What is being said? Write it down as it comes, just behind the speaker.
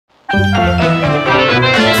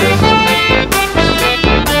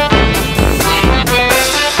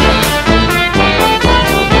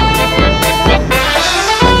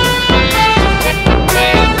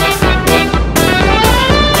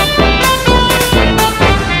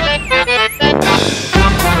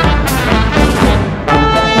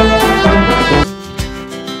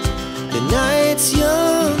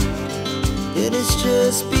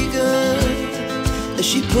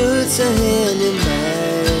She puts her hand in mine.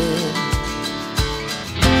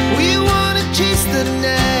 We wanna chase the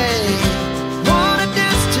night, wanna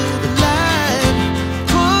dance to the light,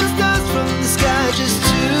 pull stars from the sky, just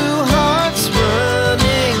two hearts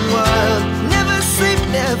running wild. Never sleep,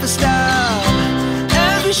 never stop,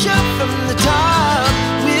 as we shout from the top.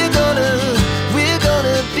 We're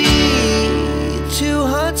gonna be two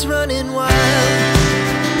hearts running wild.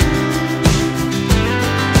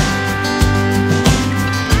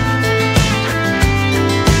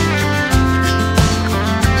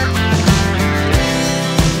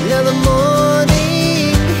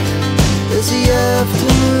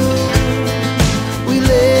 Afternoon, we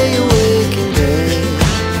lay awake in bed.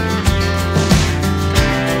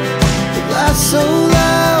 It laughs so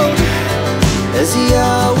loud as the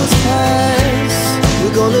hours pass.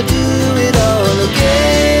 We're gonna do